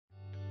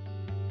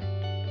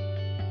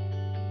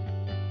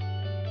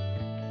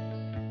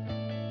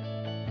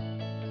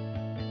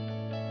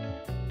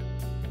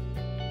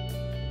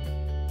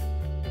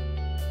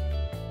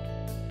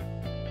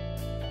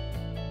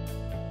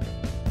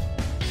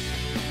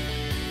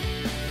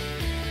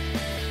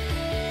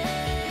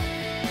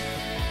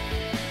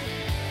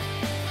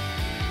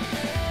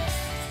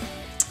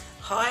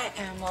Hi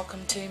and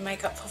welcome to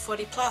Makeup for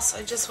 40 Plus.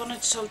 I just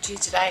wanted to talk to you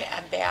today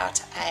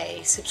about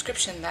a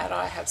subscription that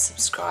I have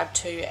subscribed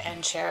to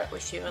and share it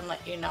with you and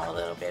let you know a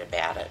little bit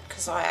about it,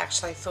 because I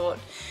actually thought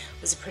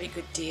it was a pretty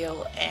good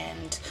deal,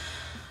 and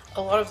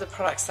a lot of the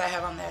products they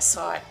have on their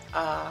site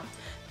are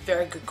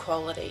very good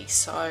quality.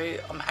 So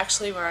I'm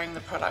actually wearing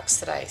the products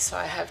today, so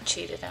I have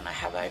cheated and I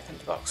have opened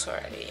the box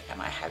already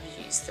and I have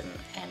used them,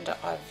 and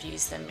I've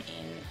used them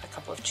in a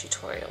couple of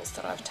tutorials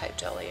that I've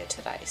taped earlier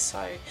today.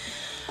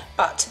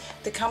 But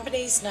the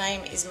company's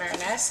name is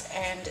Mirenesse,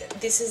 and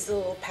this is the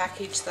little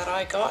package that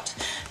I got.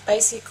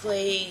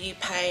 Basically you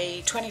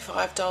pay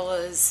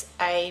 $25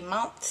 a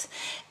month,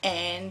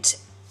 and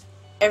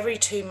every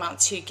 2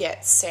 months you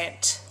get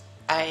sent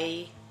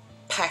a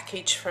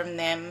package from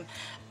them,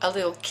 a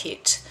little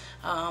kit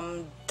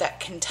that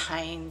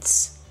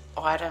contains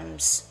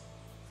items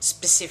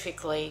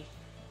specifically.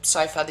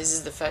 So far this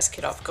is the first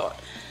kit I've got,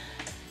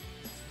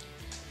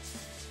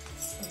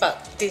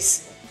 but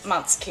this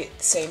month's kit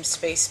seems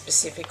to be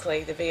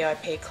specifically the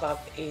VIP Club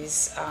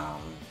is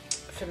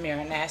for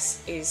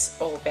Mirenesse is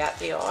all about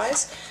the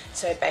eyes.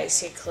 So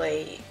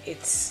basically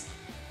it's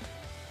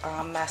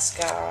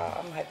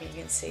mascara, I'm hoping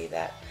you can see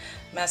that,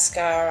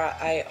 mascara,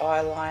 a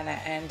eyeliner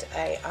and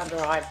a under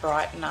eye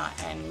brightener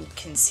and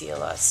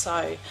concealer.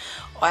 So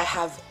I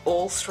have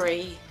all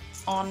three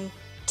on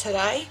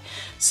today,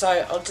 so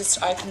I'll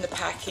just open the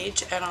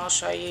package and I'll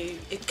show you.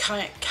 It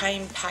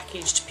came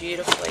packaged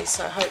beautifully,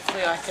 so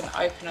hopefully I can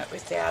open it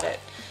without it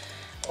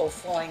all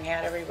falling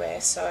out everywhere.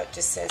 So it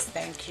just says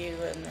thank you,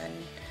 and then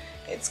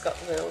it's got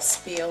a little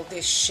spiel.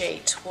 This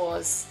sheet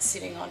was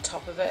sitting on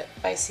top of it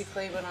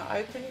basically when I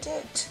opened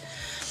it,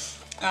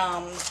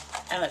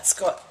 and it's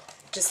got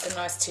just a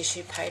nice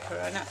tissue paper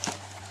in it.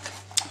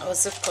 I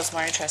was of course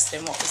more interested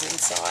in what was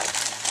inside.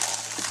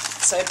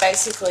 So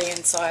basically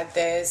inside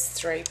there's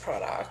three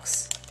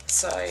products.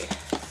 So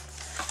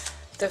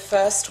the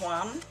first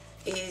one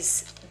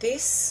is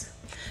this.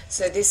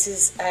 So this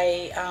is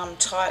a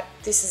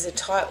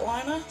tight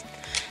liner.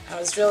 I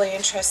was really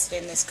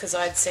interested in this because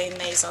I'd seen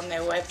these on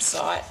their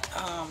website,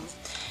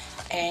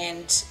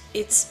 and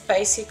it's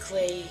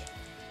basically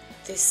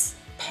this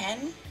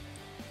pen,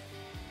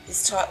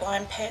 this tight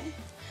line pen,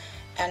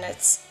 and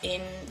it's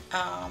in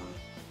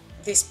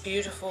this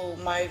beautiful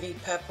mauvey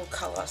purple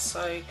colour.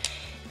 So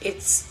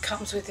it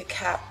comes with a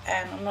cap,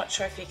 and I'm not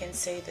sure if you can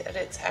see that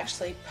it's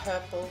actually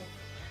purple,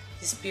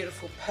 this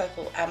beautiful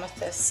purple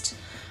amethyst.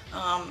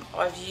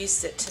 I've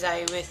used it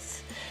today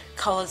with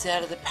colours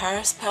out of the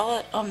Paris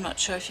palette. I'm not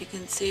sure if you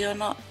can see or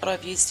not, but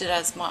I've used it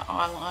as my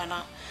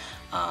eyeliner,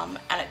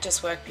 and it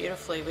just worked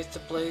beautifully with the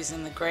blues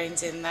and the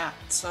greens in that.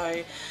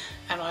 So,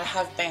 and I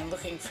have been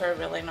looking for a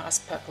really nice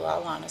purple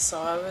eyeliner,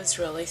 so I was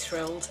really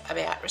thrilled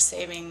about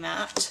receiving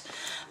that.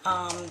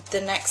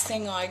 The next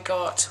thing I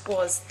got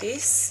was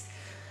this.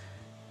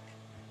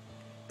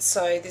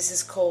 So this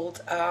is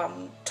called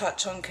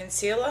Touch On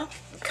Concealer.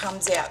 It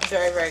comes out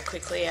very, very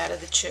quickly out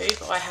of the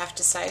tube, I have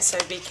to say, so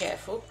be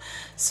careful.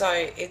 So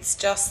it's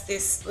just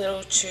this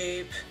little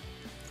tube,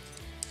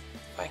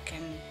 if I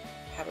can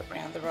have it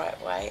round the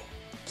right way,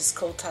 just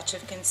called Touch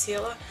of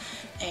Concealer,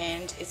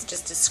 and it's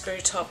just a screw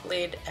top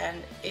lid,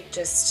 and it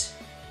just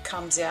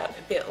comes out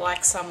a bit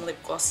like some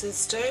lip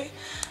glosses do.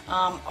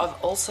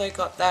 I've also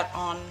got that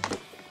on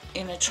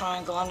in a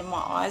triangle under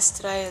my eyes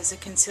today as a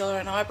concealer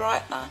and eye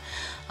brightener.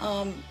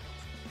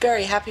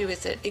 Very happy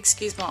with it.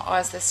 Excuse my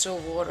eyes, they're still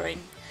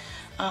watering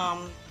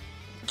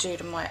due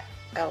to my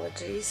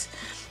allergies,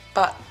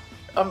 but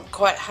I'm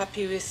quite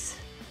happy with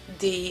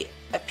the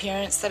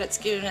appearance that it's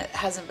given. It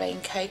hasn't been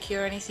cakey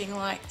or anything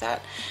like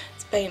that.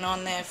 It's been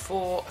on there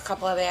for a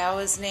couple of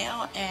hours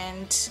now,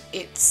 and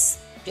it's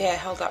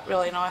held up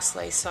really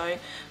nicely, so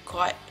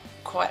quite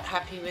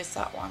happy with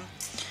that one.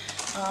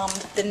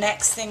 The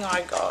next thing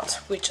I got,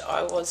 which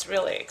I was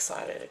really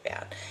excited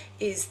about,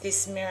 is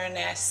this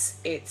Mirenesse.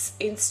 It's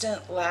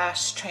Instant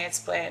Lash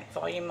Transplant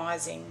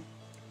Volumizing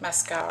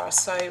Mascara.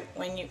 So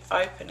when you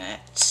open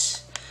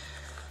it,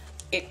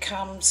 it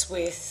comes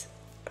with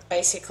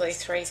basically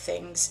three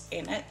things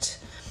in it.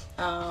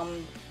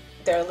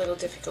 They're a little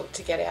difficult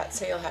to get out,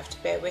 so you'll have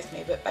to bear with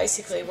me, but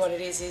basically what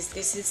it is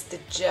this is the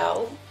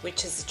gel,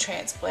 which is the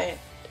transplant,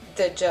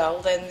 the gel,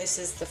 then this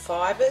is the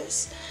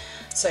fibres.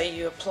 So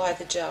you apply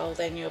the gel,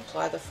 then you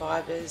apply the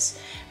fibres,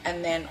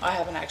 and then I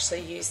haven't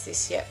actually used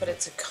this yet, but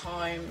it's a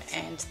comb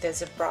and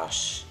there's a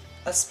brush,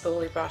 a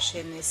spoolie brush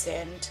in this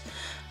end.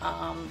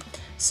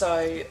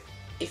 So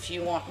if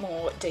you want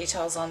more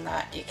details on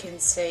that, you can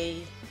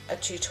see a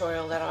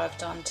tutorial that I've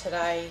done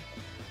today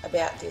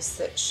about this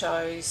that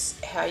shows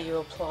how you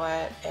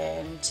apply it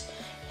and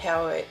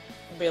how it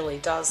really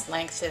does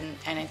lengthen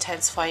and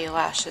intensify your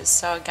lashes.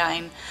 So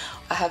again,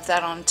 I have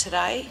that on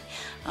today.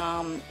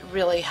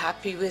 Really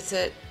happy with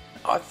it.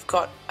 I've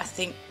got, I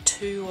think,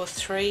 2 or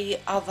 3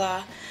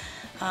 other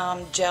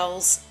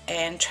gels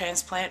and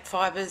transplant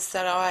fibres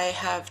that I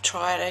have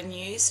tried and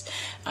used.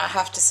 I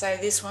have to say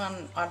this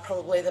one I'm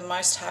probably the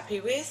most happy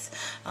with.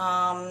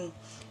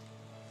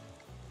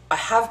 I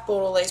have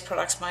bought all these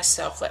products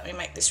myself. Let me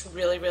make this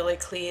really, really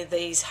clear.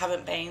 These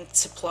haven't been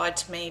supplied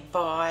to me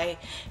by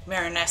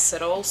Mirenesse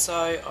at all,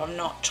 so I'm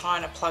not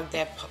trying to plug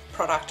their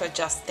product. I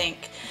just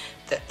think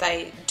that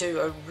they do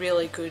a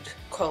really good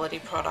quality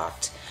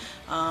product,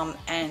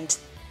 and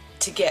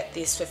to get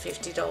this for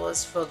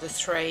 $50 for the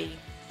 3,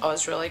 I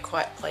was really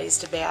quite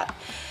pleased about.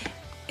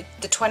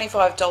 The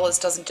 $25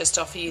 doesn't just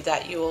offer you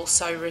that, you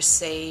also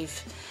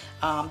receive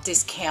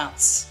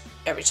discounts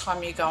every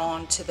time you go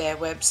on to their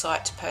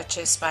website to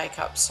purchase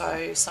makeup,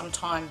 so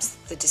sometimes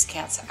the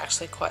discounts are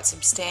actually quite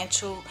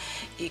substantial.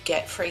 You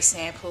get free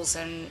samples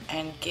and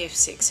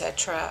gifts,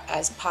 etc.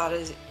 as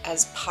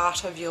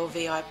part of your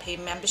VIP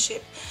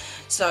membership.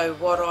 So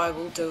what I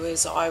will do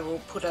is I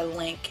will put a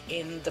link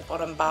in the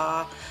bottom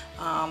bar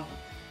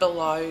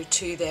below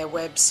to their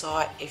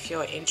website if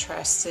you're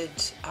interested.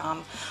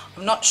 I'm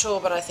not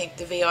sure, but I think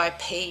the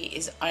VIP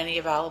is only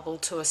available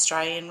to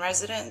Australian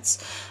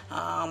residents,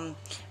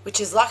 which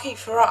is lucky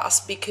for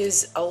us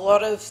because a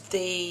lot of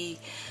the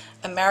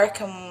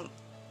American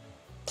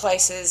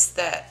places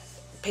that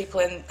people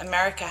in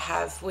America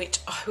have, which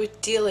I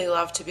would dearly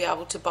love to be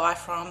able to buy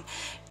from,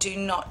 do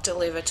not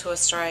deliver to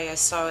Australia.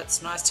 So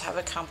it's nice to have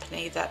a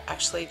company that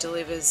actually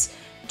delivers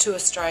to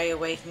Australia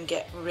where you can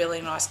get really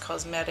nice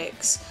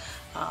cosmetics,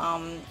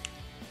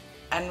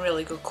 and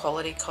really good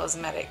quality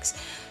cosmetics.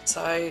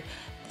 So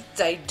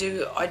I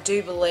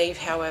do believe,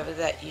 however,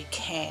 that you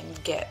can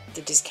get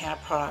the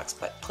discounted products,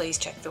 but please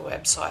check the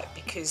website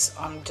because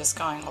I'm just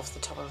going off the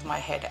top of my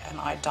head and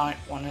I don't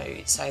want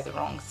to say the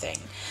wrong thing.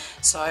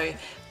 So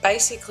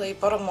basically,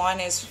 bottom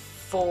line is,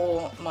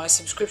 for my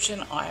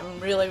subscription, I am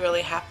really,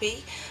 really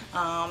happy.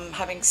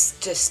 Having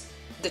just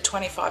the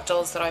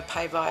 $25 that I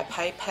pay via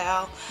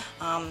PayPal,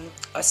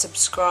 I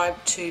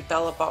subscribe to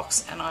Bella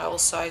Box, and I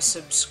also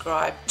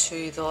subscribe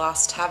to the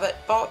Lust Habit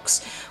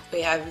box.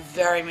 We have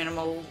very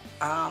minimal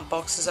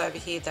boxes over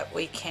here that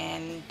we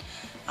can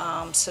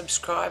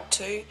subscribe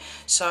to,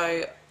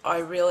 so I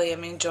really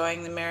am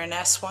enjoying the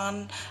Mirenesse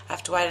one. I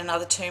have to wait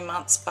another 2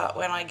 months, but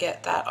when I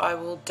get that I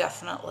will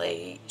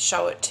definitely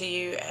show it to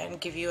you and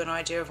give you an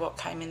idea of what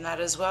came in that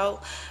as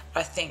well.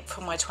 But I think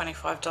for my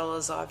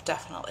 $25 I've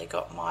definitely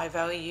got my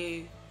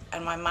value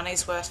and my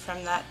money's worth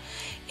from that,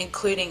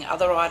 including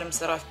other items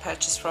that I've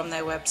purchased from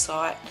their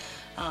website.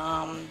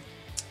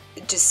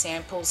 Just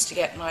samples to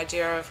get an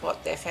idea of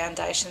what their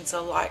foundations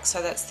are like,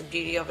 so that's the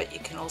beauty of it. You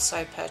can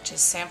also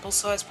purchase sample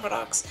size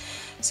products,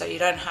 so you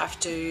don't have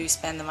to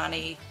spend the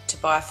money to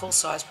buy a full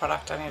size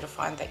product only to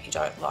find that you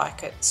don't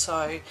like it.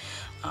 So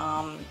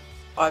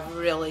I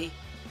really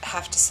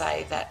have to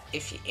say that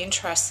if you're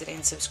interested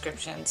in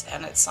subscriptions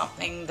and it's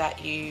something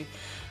that you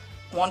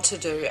want to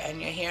do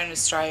and you're here in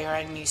Australia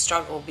and you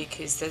struggle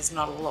because there's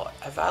not a lot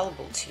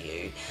available to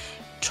you,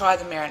 try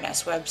the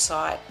Mirenesse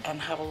website and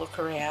have a look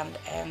around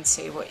and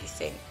see what you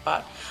think.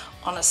 But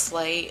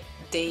honestly,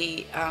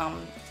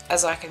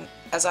 as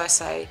I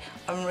say,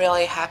 I'm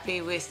really happy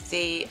with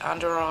the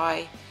under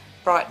eye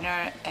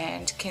brightener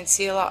and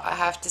concealer. I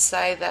have to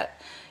say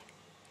that,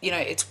 you know,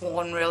 it's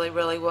worn really,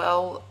 really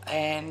well,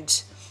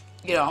 and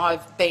you know,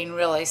 I've been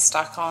really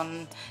stuck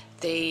on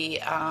the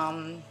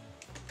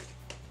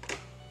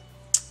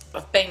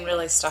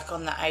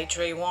age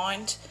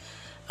rewind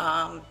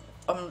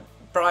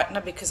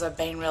brightener because I've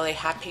been really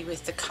happy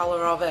with the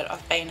colour of it.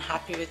 I've been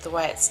happy with the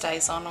way it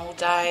stays on all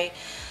day,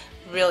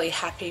 really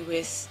happy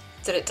with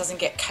that it doesn't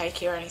get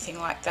cakey or anything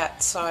like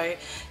that. So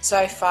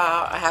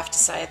far I have to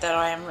say that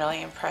I am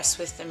really impressed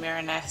with the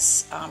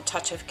Mirenesse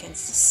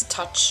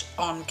touch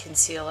on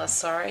concealer,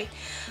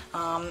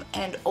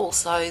 and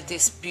also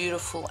this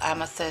beautiful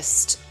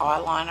amethyst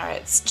eyeliner.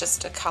 It's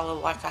just a colour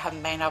like I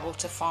haven't been able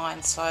to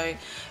find, so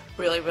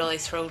really, really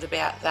thrilled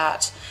about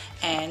that.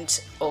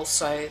 And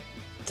also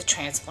the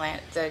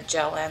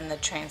gel and the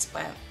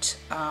transplant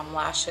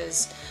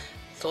lashes,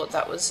 thought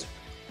that was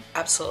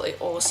absolutely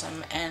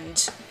awesome,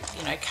 and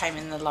you know, came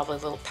in the lovely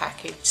little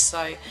package.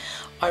 So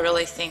I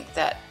really think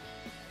that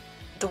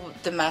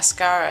the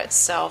mascara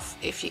itself,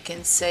 if you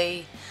can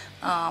see,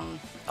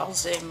 I'll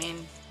zoom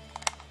in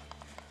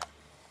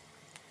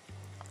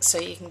so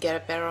you can get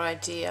a better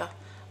idea.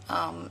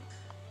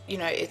 You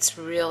know, it's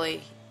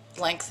really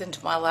lengthened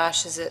my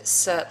lashes. It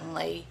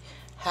certainly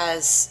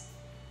has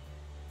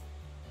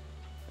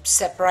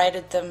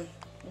separated them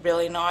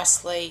really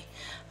nicely.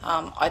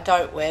 I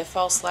don't wear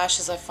false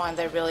lashes. I find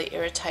they really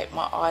irritate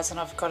my eyes, and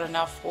I've got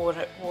enough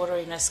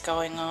wateriness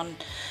going on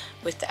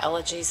with the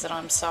allergies that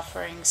I'm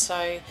suffering.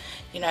 So,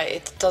 you know,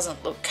 it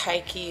doesn't look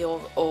cakey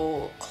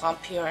or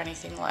clumpy or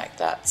anything like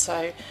that.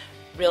 So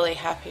really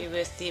happy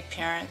with the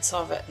appearance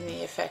of it and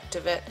the effect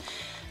of it.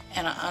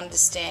 And I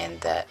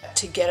understand that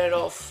to get it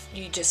off,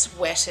 you just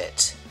wet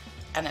it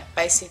and it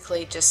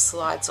basically just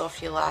slides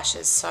off your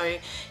lashes, so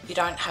you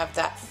don't have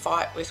that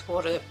fight with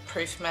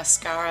waterproof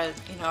mascara,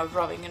 you know,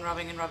 rubbing and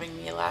rubbing and rubbing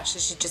your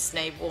lashes. You just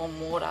need warm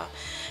water,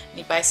 and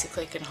you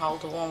basically can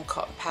hold a warm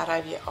cotton pad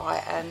over your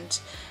eye and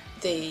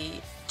the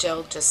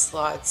gel just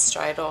slides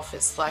straight off.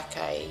 It's like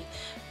a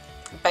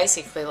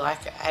basically like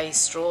a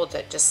straw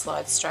that just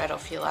slides straight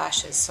off your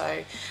lashes,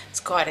 so it's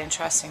quite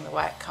interesting the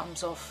way it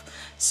comes off.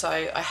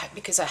 So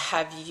because I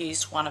have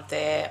used one of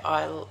their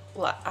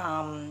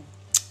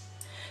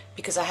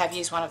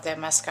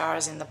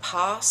mascaras in the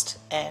past,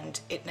 and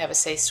it never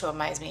ceased to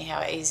amaze me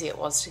how easy it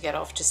was to get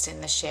off just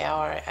in the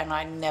shower, and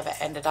I never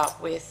ended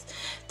up with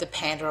the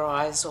panda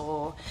eyes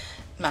or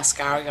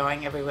mascara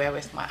going everywhere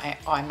with my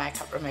eye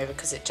makeup remover,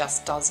 because it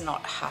just does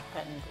not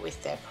happen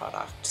with their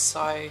product.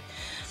 So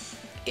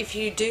if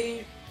you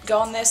do go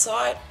on their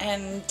site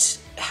and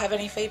have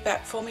any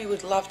feedback for me,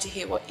 would love to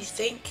hear what you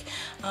think.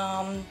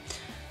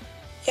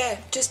 Yeah,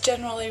 just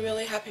generally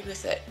really happy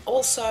with it.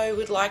 Also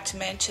would like to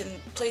mention,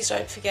 please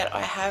don't forget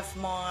I have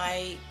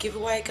my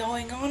giveaway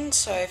going on,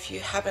 so if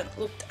you haven't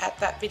looked at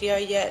that video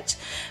yet,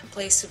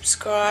 please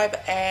subscribe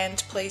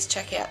and please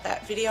check out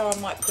that video. I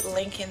might put a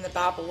link in the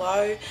bar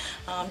below.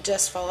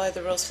 Just follow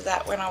the rules for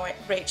that. When I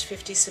reach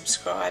 50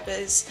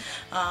 subscribers,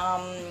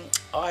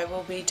 I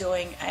will be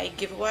doing a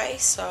giveaway,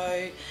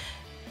 so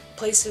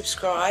please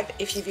subscribe.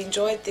 If you've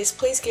enjoyed this,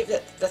 please give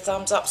it the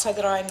thumbs up so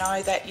that I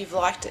know that you've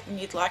liked it and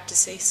you'd like to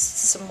see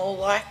some more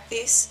like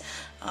this.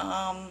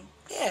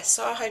 Yeah,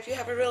 so I hope you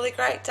have a really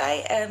great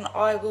day, and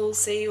I will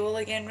see you all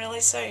again really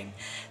soon.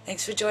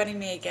 Thanks for joining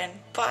me again.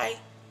 Bye.